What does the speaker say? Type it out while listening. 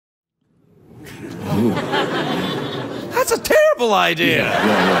That's a terrible idea.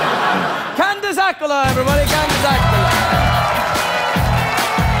 Yeah. Candice Accola, everybody, Candice Accola.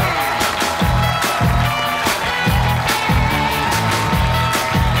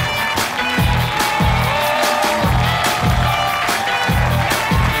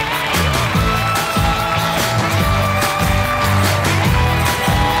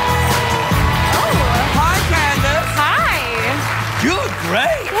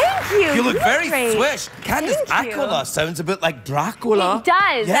 You look very swish. Candice Accola sounds a bit like Dracula. It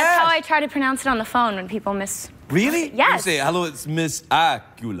does. Yes. That's how I try to pronounce it on the phone when people miss. Really? Yes. You say, hello, it's Miss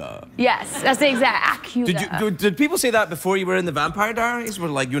Accola. Yes, that's the exact Accola. Did people say that before you were in the Vampire Diaries? Where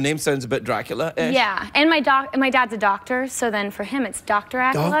like your name sounds a bit Dracula-ish? Yeah, and my dad's a doctor, so then for him it's Dr.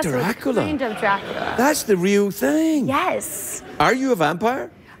 Accola. Dr. So Accola. Kind of Dracula. That's the real thing. Yes. Are you a vampire?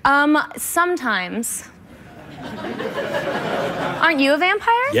 Sometimes. Aren't you a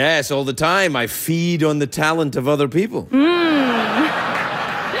vampire? Yes, all the time. I feed on the talent of other people.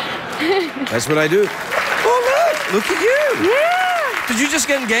 That's what I do. Oh, look at you. Yeah. Did you just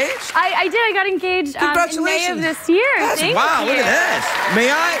get engaged? I did. I got engaged in May of this year. Wow, look at this. May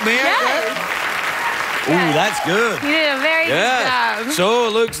I? Yes. Ooh, that's good. You did a very good job. So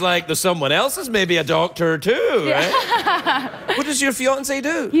it looks like there's someone else is maybe a doctor too, Yeah. right? What does your fiancé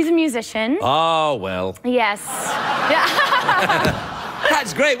do? He's a musician. Oh, well. Yes.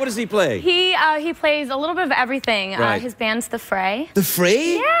 That's great. What does he play? He plays a little bit of everything. Right. His band's The Fray. The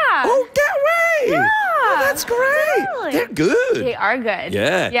Fray? Yeah. Oh, get away! Yeah. Oh, that's great. Really. They're good. They are good.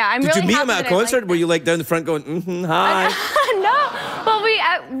 Yeah. Yeah, I'm Did really you meet happy him at a that I concert? like Were you like down the front going, hi? No. Well,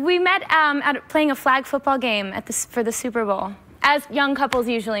 we met at playing a flag football game for the Super Bowl, as young couples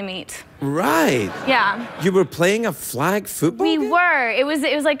usually meet. Right. Yeah. You were playing a flag football game? We were. It was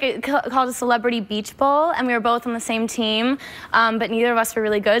like called a Celebrity Beach Bowl, and we were both on the same team, but neither of us were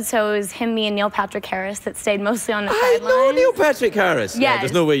really good, so it was him, me, and Neil Patrick Harris that stayed mostly on the sidelines. I know Neil Patrick Harris. Yes. Yeah,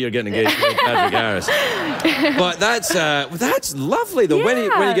 there's no way you're getting engaged to Neil Patrick Harris. But that's lovely, though. Yeah. When are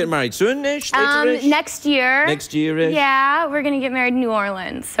you getting married? Soon-ish? Later-ish? Next year. Next year-ish? Yeah, we're going to get married in New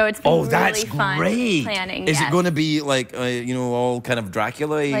Orleans, so it's been really fun planning. Is it going to be like, all kind of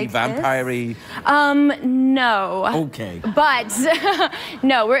Dracula-y, Like vampire-y? No. Okay. But,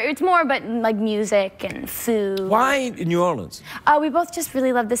 no, it's more but like music and food. Why New Orleans? We both just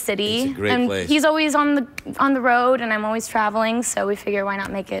really love the city. It's a great place. He's always on the road, and I'm always traveling, so we figure why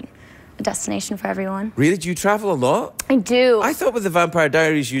not make it a destination for everyone. Really? Do you travel a lot? I do. I thought with the Vampire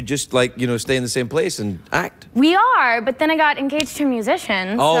Diaries, you'd just like, stay in the same place and act. We are, but then I got engaged to a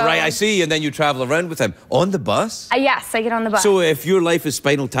musician. Oh, so... right, I see. And then you travel around with him. On the bus? Yes, I get on the bus. So if your life is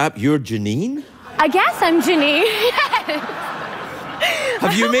Spinal Tap, you're Janine? I guess I'm Janine. Yes.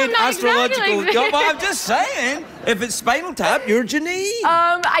 Have you made astrological... Exactly like well, I'm just saying. If it's Spinal Tap, you're Janine.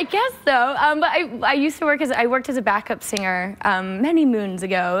 I guess so. But I used to worked as a backup singer many moons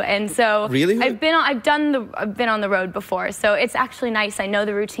ago, and so really I've been on the road before, so it's actually nice. I know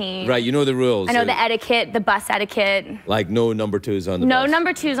the routine. Right, you know the rules. I know the etiquette, the bus etiquette. Like no number twos on the bus. No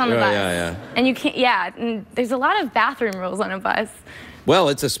number twos on the bus. Yeah. And you can't. Yeah, and there's a lot of bathroom rules on a bus. Well,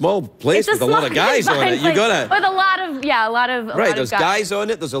 it's a small place with a lot of guys on it. You gotta. With a lot of Right, there's guys on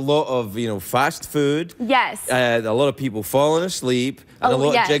it. There's a lot of fast food. Yes. A lot of people falling asleep and a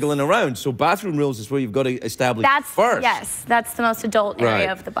lot of jiggling around. So bathroom rules is where you've got to establish first. Yes, that's the most adult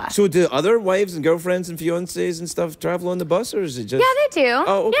area of the bus. So do other wives and girlfriends and fiancés and stuff travel on the bus, or is it just? Yeah, they do.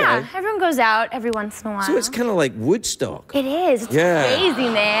 Oh, okay. Yeah, everyone goes out every once in a while. So it's kind of like Woodstock. It is. It's crazy,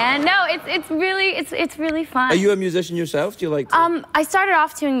 man. No, it's really fun. Are you a musician yourself? Do you like to... I started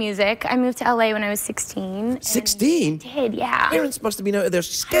off doing music. I moved to LA when I was 16. 16? Did, yeah. Parents must have been out of their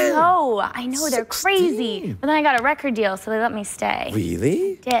skin. I know, they're crazy. But then I got a record deal, so they let me stay.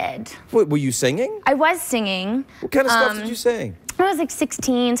 Really? Did. What, were you singing? I was singing. What kind of stuff did you sing? I was like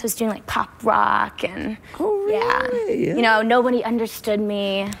 16, so I was doing like pop rock and... Oh, really? Yeah. Nobody understood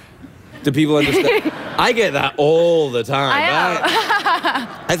me. Do people understand? I get that all the time.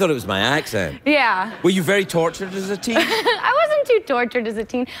 I thought it was my accent. Yeah. Were you very tortured as a teen? I wasn't too tortured as a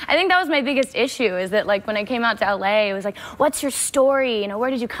teen. I think that was my biggest issue, is that like when I came out to LA, it was like, what's your story? Where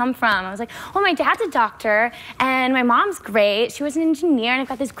did you come from? I was like, oh, my dad's a doctor, and my mom's great. She was an engineer, and I've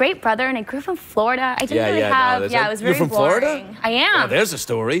got this great brother, and I grew up in Florida. I didn't really have, it was very You're from boring. Florida? I am. Oh, there's a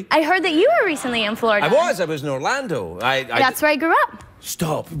story. I heard that you were recently in Florida. I was in Orlando. That's where I grew up.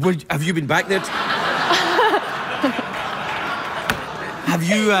 Stop. Have you been back there? Have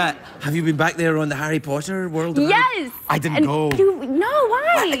Have you been back there on the Harry Potter world? Yes. I didn't go. No,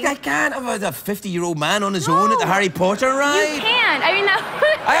 why? I can't have a 50-year-old man on his own at the Harry Potter ride. You can't. I mean,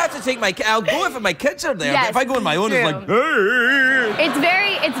 I have to take my. I'll go if my kids are there. Yes, but if I go on my own, true. it's like. Hey.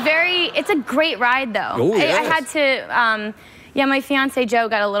 It's a great ride though. Oh, yes. I had to. Yeah, my fiance Joe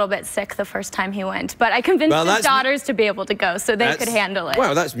got a little bit sick the first time he went, but I convinced his daughters to be able to go so they could handle it.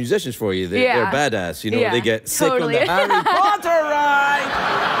 Wow, that's musicians for you. They're badass. You know, they get sick on the Harry Potter ride.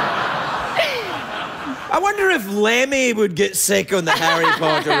 I wonder if Lemmy would get sick on the Harry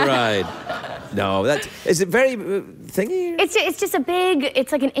Potter ride. No, is it very thingy? It's just a big.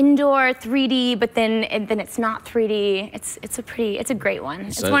 It's like an indoor 3D, but then it's not 3D. It's a great one.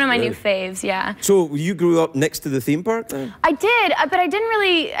 It's one of my new faves. Yeah. So you grew up next to the theme park then? I did, but I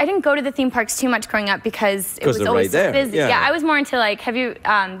didn't go to the theme parks too much growing up because it was always right there. busy. Yeah. I was more into like.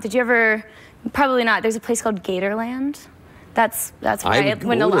 Did you ever? Probably not. There's a place called Gatorland. That's where I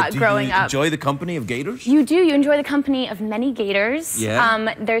went a lot growing up. Enjoy the company of gators? You do. You enjoy the company of many gators.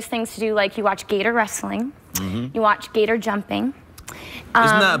 Yeah. There's things to do like you watch gator wrestling, you watch gator jumping.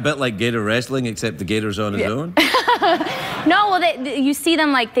 Isn't that a bit like gator wrestling, except the gator's on his own? No, well, you see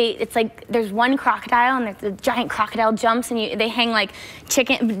them like it's like there's one crocodile and the giant crocodile jumps and they hang like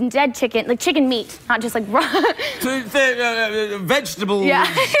dead chicken, like chicken meat, not just like raw. Vegetable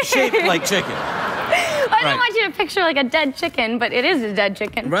shaped like chicken. I don't want you to picture like a dead chicken, but it is a dead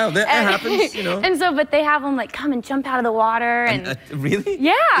chicken. Well, that happens, you know. And so, but they have them like come and jump out of the water and really?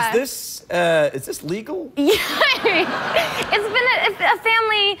 Yeah. Is this legal? Yeah. It's been a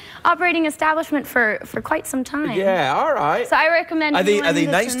family operating establishment for quite some time. Yeah, all right. So I recommend. Are they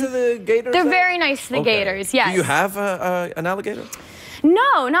nice to the gators? They're very nice to the gators. Yes. Do you have an alligator?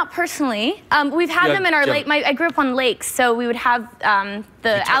 No, not personally. We've had them in our lake. I grew up on lakes, so we would have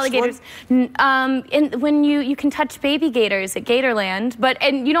the alligators. When you can touch baby gators at Gatorland,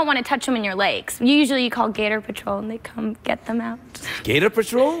 and you don't want to touch them in your lakes. Usually you call Gator Patrol and they come get them out. Gator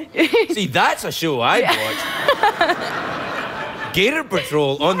Patrol? See, that's a show I'd watch. Gator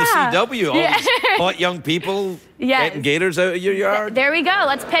Patrol on the CW. All these hot young people getting gators out of your yard. There we go.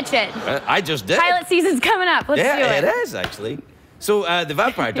 Let's pitch it. I just did. Pilot season's coming up. Let's do it. Yeah, it is actually. So the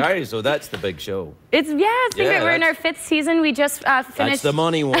Vampire Diaries, so that's the big show. It's been great. We're in our 5th season. We just finished. That's the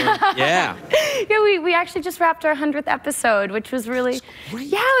money one. Yeah. We actually just wrapped our 100th episode, which was really, it was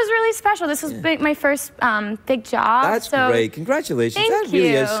really special. This was my first big job. That's great. Congratulations. Thank that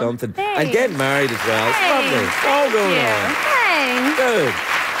really is something. Thanks. And getting married as well. It's lovely. All going on. Thanks. Good.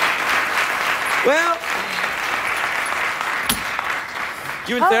 Well,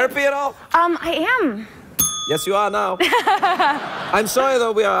 you in therapy at all? I am. Yes, you are now. I'm sorry,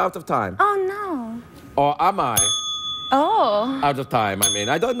 though, we are out of time. Oh, no. Or am I? Oh. Out of time, I mean.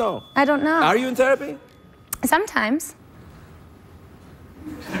 I don't know. I don't know. Are you in therapy? Sometimes.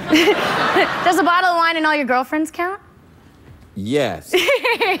 Does a bottle of wine and all your girlfriends count? Yes.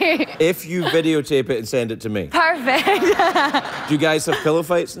 If you videotape it and send it to me. Perfect. Do you guys have pillow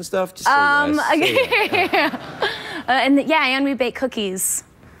fights and stuff? Just say yes. And we bake cookies.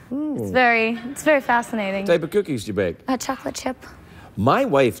 Ooh. It's very fascinating. What type of cookies do you bake? Chocolate chip. My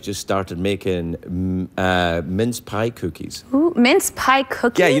wife just started making mince pie cookies. Ooh, mince pie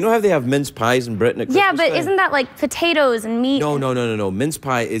cookies? Yeah, you know how they have mince pies in Britain at Christmas Yeah, but time? Isn't that like potatoes and meat? No. Mince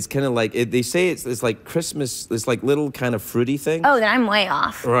pie is kind of like, they say it's like Christmas, it's like little kind of fruity thing. Oh, then I'm way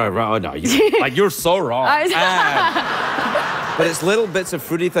off. Right. Oh, no, you're so wrong. But it's little bits of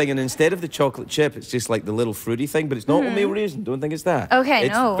fruity thing, and instead of the chocolate chip, it's just like the little fruity thing, but it's not oatmeal raisin. Don't think it's that. Okay,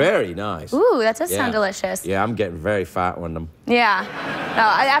 it's very nice. Ooh, that does sound delicious. Yeah, I'm getting very fat on them. Yeah.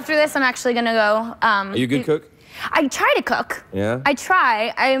 After this, I'm actually going to go... Are you a good cook? I try to cook. Yeah? I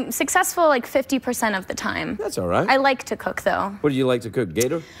try. I'm successful like 50% of the time. That's all right. I like to cook, though. What do you like to cook?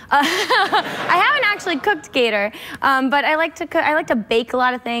 Gator? I haven't actually cooked gator, but I like to cook. I like to bake a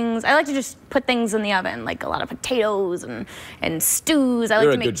lot of things. I like to just put things in the oven, like a lot of potatoes and stews. I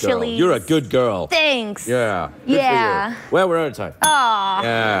like to make chilies. You're a good girl. Thanks. Yeah. Good for you. Well, we're out of time. Aw.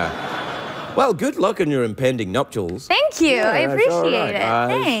 Yeah. Well, good luck on your impending nuptials. Thank you. Yeah, I appreciate it.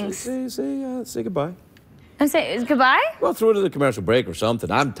 Thanks. Say goodbye. I'm saying goodbye? Well, throw it to the commercial break or something.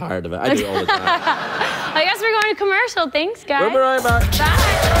 I'm tired of it. I do it all the time. I guess we're going to commercial. Thanks, guys. We'll be right back. Bye.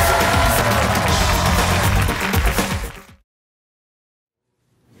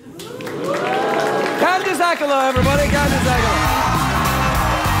 Candice Accola, everybody. Candice Accola.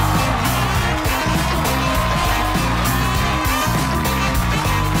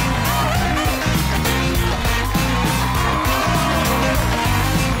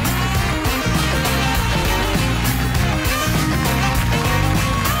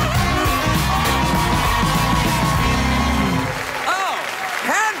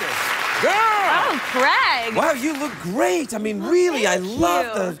 Craig. Wow, you look great. I mean, really, I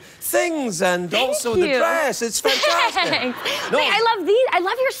love the things and also the dress. It's fantastic. No. Wait, I love these. I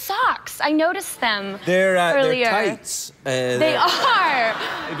love your socks. I noticed them they're earlier. tights. They are.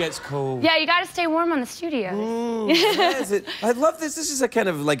 It gets cold. Yeah, you got to stay warm on the studio. Yes, I love this. This is a kind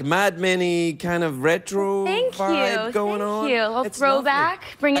of like Mad Men-y kind of retro vibe going on. Thank you. A little throwback.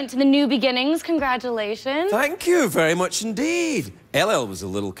 Lovely. Bring it to the new beginnings. Congratulations. Thank you very much indeed. LL was a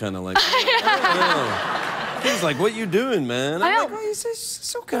little kind of like, he's like, what you doing, man? I'm like, well,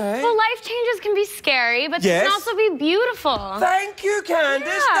 it's okay. Well, life changes can be scary, but they can also be beautiful. Thank you, Candice.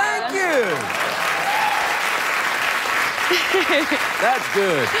 Yeah. Thank you. That's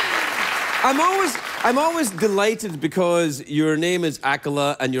good. I'm always delighted because your name is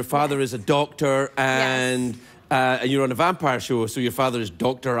Accola and your father is a doctor and you're on a vampire show, so your father is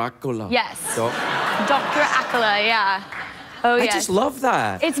Dr. Accola. Yes. Dr. Accola, yeah. Oh, I just love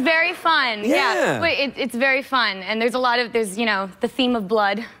that. It's very fun. Yeah. Wait, it's very fun, and there's you know, the theme of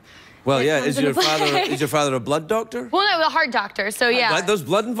blood. Well, yeah. Is your father a blood doctor? Well, no, a heart doctor. So yeah. There's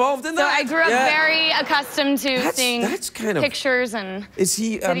blood involved in that. So I grew up very accustomed to seeing pictures and Is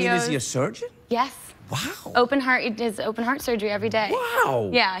he? videos. I mean, is he a surgeon? Yes. Wow. He does open heart surgery every day.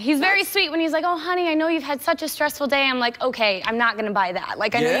 Wow. Yeah, he's very sweet when he's like, oh, honey, I know you've had such a stressful day. I'm like, okay, I'm not going to buy that.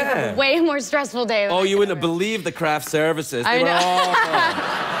 Like, I know you've had a way more stressful day. Oh, you wouldn't believe the craft services. They were awful.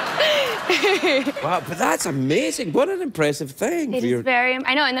 Wow, but that's amazing. What an impressive thing. It is very,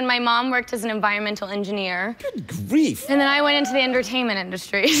 I know, and then my mom worked as an environmental engineer. Good grief. And then I went into the entertainment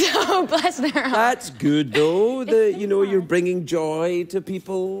industry, so bless their heart. That's good, though, that, you know, you're bringing joy to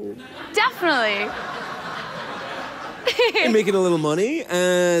people. Definitely. You're making a little money,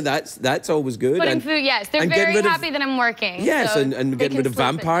 and that's always good. Putting food, yes. They're very happy that I'm working. Yes, so and getting rid of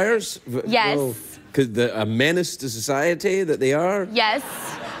vampires. Yes. Because a menace to society that they are. Yes.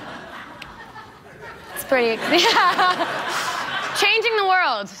 It's pretty... Changing the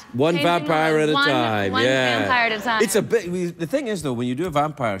world. One vampire at a time. One vampire at a time. It's a bit. The thing is, though, when you do a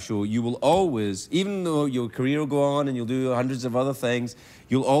vampire show, you will always, even though your career will go on and you'll do hundreds of other things,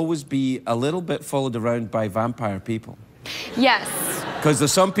 you'll always be a little bit followed around by vampire people. Yes. Because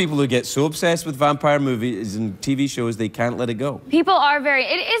there's some people who get so obsessed with vampire movies and TV shows they can't let it go. People are very.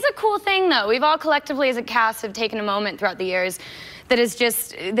 It is a cool thing, though. We've all collectively, as a cast, have taken a moment throughout the years that is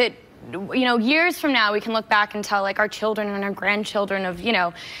just that. You know, years from now, we can look back and tell, like, our children and our grandchildren of, you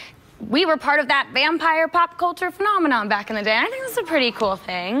know, we were part of that vampire pop culture phenomenon back in the day. And I think that's a pretty cool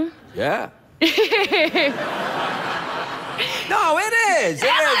thing. Yeah. No, it is. It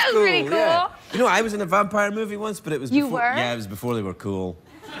is cool. Pretty cool. Yeah. You know, I was in a vampire movie once, but it was before. You were? Yeah, it was before they were cool.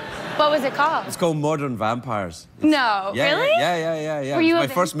 What was it called? It's called Modern Vampires. No, really? Yeah. Were you it was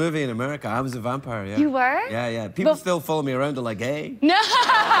my first movie in America. I was a vampire, yeah. You were? Yeah. People still follow me around. They're like, hey. No.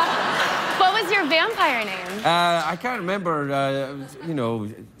 What was your vampire name? I can't remember, you know,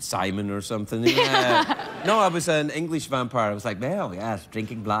 Simon or something. Yeah. No, I was an English vampire. I was like, well, yes,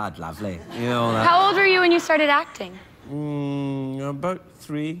 drinking blood, lovely. You know that. How old were you when you started acting? About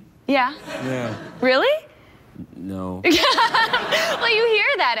 3. Yeah? Yeah. Really? No. Well, you hear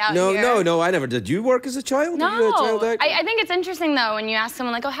that out here. No, I never did. You work as a child? No. Were you a child actor? I think it's interesting, though, when you ask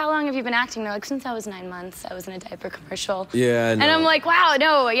someone, like, oh, how long have you been acting? They're like, since I was 9 months. I was in a diaper commercial. Yeah, no. And I'm like, wow,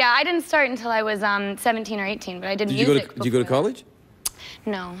 no. Yeah, I didn't start until I was 17 or 18, but I did music. Did you go to college?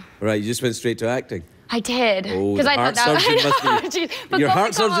 No. Right, you just went straight to acting? I did. Oh, the heart surgeon must be... Your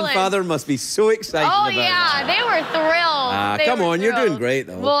heart surgeon father must be so excited about that. They were thrilled. Come on, you're doing great,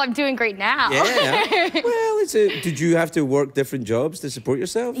 though. Well, I'm doing great now. Yeah. Well, did you have to work different jobs to support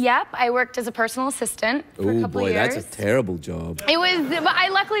yourself? Yep, I worked as a personal assistant for a couple years. That's a terrible job. It was,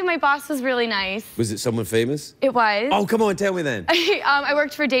 but luckily my boss was really nice. Was it someone famous? It was. Oh, come on, tell me then. I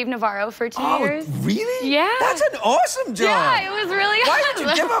worked for Dave Navarro for 2 years. Oh, really? Yeah. That's an awesome job. Yeah, it was really awesome. Why did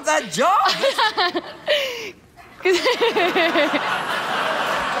you give up that job?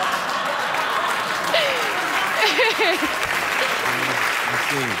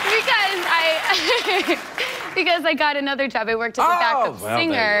 Because I got another job. I worked as a backup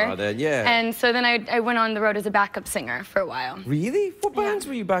singer. Then, yeah. And so then I went on the road as a backup singer for a while. Really? What bands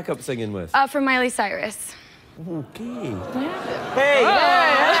were you backup singing with? For Miley Cyrus. Okay. Yeah. Hey!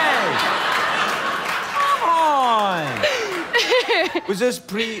 Come on! Was this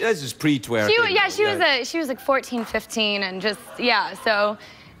pre-twerking? She was like 14, 15, and just, so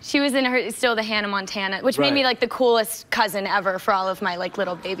she was in still the Hannah Montana, which made me like the coolest cousin ever for all of my like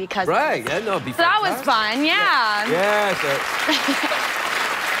little baby cousins. Right, yeah, no, so that was fun, yeah.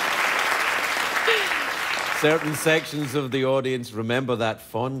 Certain sections of the audience remember that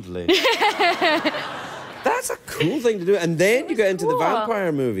fondly. That's a cool thing to do. And then you got into the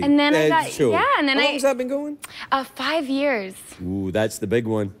vampire movie. And then I got, show. yeah, and then How long has that been going? 5 years. Ooh, that's the big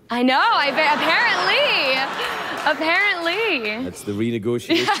one. I know, apparently. That's the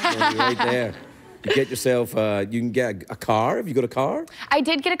renegotiation money right there. You get yourself, you can get a car. Have you got a car? I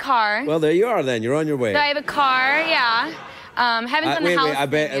did get a car. Well, there you are then. You're on your way. So I have a car, yeah. Haven't done the house Wait, I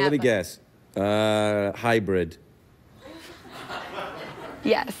bet, thing yet, let me guess. Hybrid.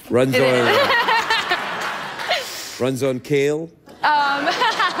 Yes. Runs on kale?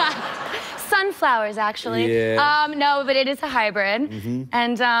 Sunflowers, actually. Yeah. No, but it is a hybrid.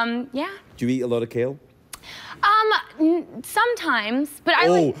 And, yeah. Do you eat a lot of kale? Sometimes, but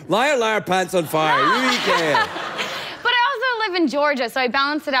I liar, liar, pants on fire. You eat kale. But I also live in Georgia, so I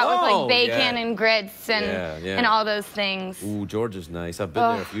balance it out with like bacon and grits and all those things. Ooh, Georgia's nice. I've been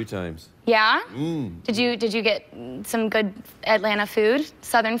there a few times. Yeah? Did you get some good Atlanta food,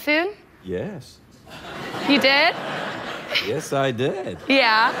 Southern food? Yes. You did? Yes, I did.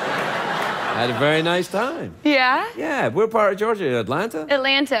 Yeah. I had a very nice time. Yeah? Yeah, we're part of Georgia, Atlanta.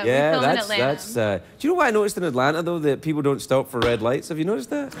 Atlanta. Yeah, we filmed in Atlanta. do you know what I noticed in Atlanta, though? That people don't stop for red lights. Have you noticed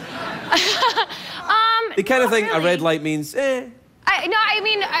that? They kind of think a red light means, I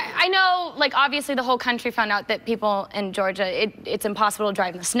know, like, obviously the whole country found out that people in Georgia, it's impossible to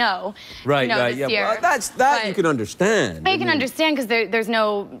drive in the snow. Right, this yeah. year. Well, that you can understand. I can understand because there's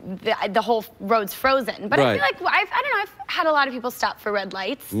no, the whole road's frozen. But I feel like, I don't know, I've had a lot of people stop for red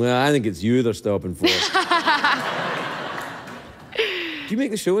lights. Well, I think it's you they're stopping for. Do you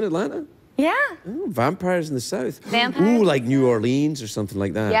make the show in Atlanta? Yeah. Oh, vampires in the South. Vampires? Ooh, like New Orleans or something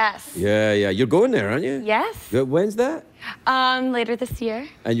like that. Yes. Yeah. You're going there, aren't you? Yes. When's that? Later this year.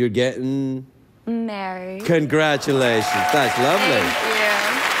 And you're getting... married. Congratulations. That's lovely.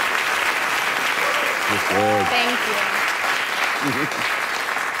 Thank you.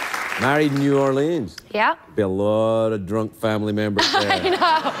 Married in New Orleans. Yeah. Be a lot of drunk family members there. I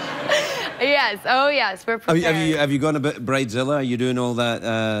know. Yes. Oh, yes. We're prepared. Have you gone a bit Bridezilla? Are you doing all that?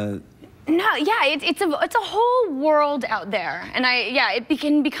 No. Yeah. It's a whole world out there, and it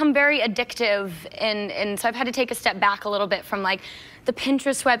can become very addictive, and so I've had to take a step back a little bit from like the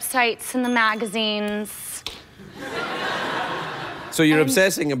Pinterest websites and the magazines. So you're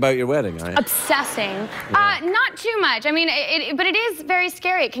obsessing about your wedding, aren't you? Obsessing. Yeah. Not too much. I mean, but it is very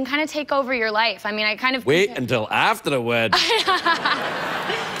scary. It can kind of take over your life. I mean, I kind of... Wait until after the wedding.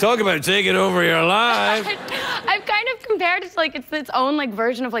 Talk about taking over your life. I've kind of compared it to like it's own like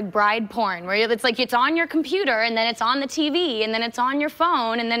version of like bride porn, where it's like it's on your computer and then it's on the TV and then it's on your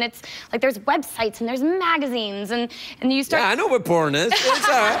phone and then it's like there's websites and there's magazines and you start... Yeah, I know what porn is. It's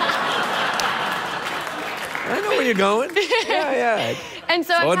all right. I know where you're going. Yeah. And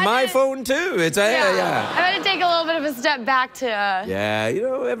so on my phone too. It's yeah. I've had to take a little bit of a step back to. Yeah,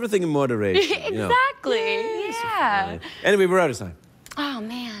 everything in moderation. Exactly. Yeah. Anyway, we're out of time. Oh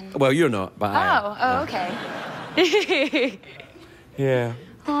man. Well, you're not, but I am. Okay. Yeah.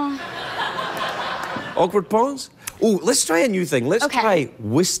 Awkward pause? Oh, let's try a new thing. Let's try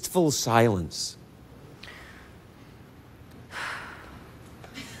wistful silence.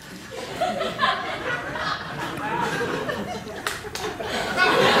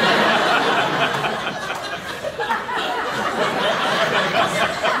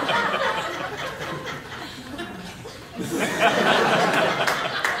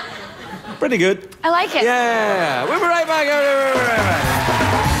 Pretty good. I like it. Yeah. We'll be right back.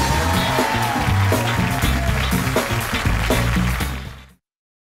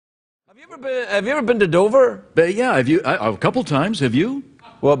 Have you ever been to Dover? Yeah, have you? A couple times. Have you?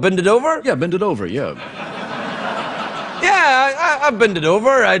 Well, been to Dover? Yeah, been to Dover. Yeah. Yeah, I've been to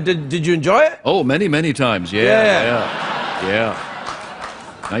Dover. Did you enjoy it? Oh, many times. Yeah.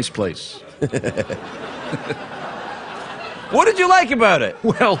 Nice place. What did you like about it?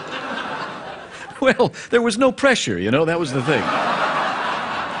 Well, there was no pressure, that was the thing.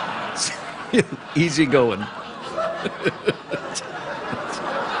 Easy going.